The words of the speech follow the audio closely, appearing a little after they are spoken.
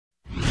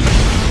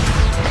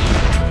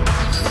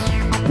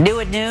New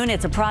at noon,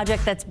 it's a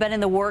project that's been in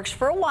the works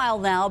for a while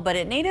now, but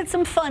it needed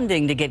some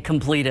funding to get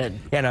completed.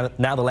 Yeah,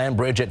 now the land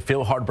bridge at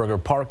Phil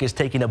Hardberger Park is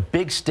taking a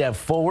big step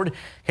forward.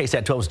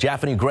 KSAT 12's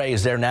Japhanie Gray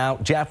is there now.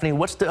 Japhanie,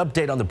 what's the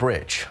update on the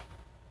bridge?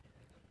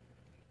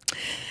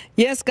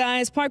 Yes,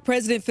 guys, Park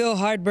President Phil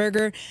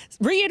Hardberger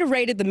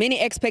reiterated the many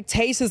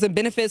expectations and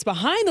benefits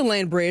behind the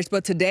land bridge,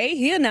 but today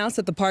he announced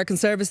that the Park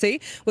Conservancy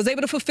was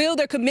able to fulfill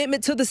their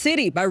commitment to the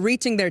city by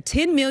reaching their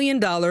 $10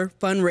 million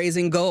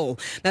fundraising goal.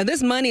 Now,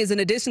 this money is in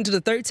addition to the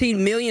 $13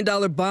 million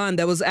bond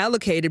that was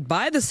allocated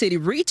by the city,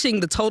 reaching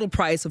the total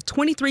price of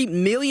 $23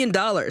 million.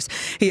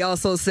 He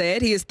also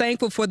said he is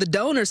thankful for the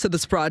donors to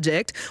this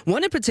project,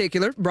 one in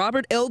particular,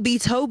 Robert L.B.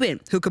 Tobin,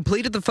 who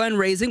completed the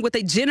fundraising with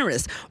a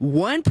generous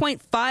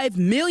 $1.5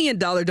 million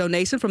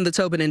donation from the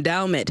Tobin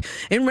Endowment.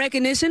 In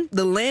recognition,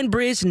 the land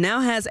bridge now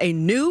has a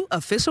new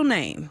official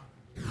name.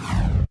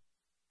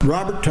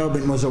 Robert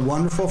Tobin was a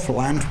wonderful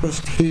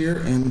philanthropist here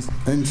in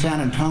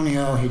San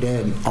Antonio. He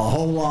did a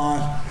whole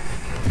lot,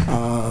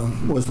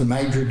 was the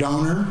major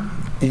donor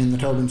in the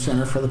Tobin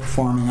Center for the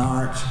Performing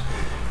Arts.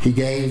 He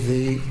gave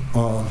the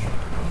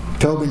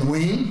Tobin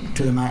Wing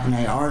to the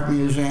Matinee Art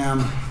Museum,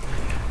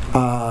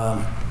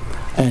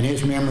 and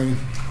his memory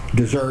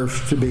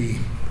deserves to be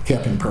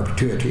kept in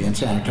perpetuity in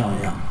San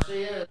Antonio.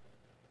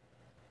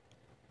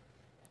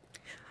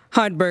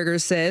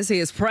 Hardberger says he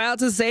is proud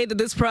to say that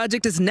this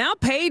project is now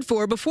paid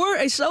for before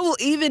a shovel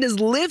even is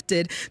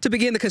lifted to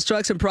begin the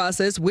construction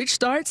process, which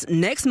starts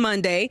next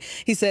Monday.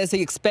 He says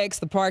he expects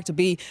the park to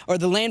be, or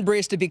the land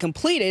bridge to be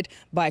completed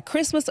by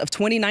Christmas of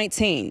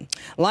 2019.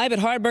 Live at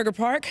Hardberger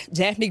Park,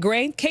 Japhanie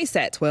Gray,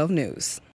 KSAT 12 News.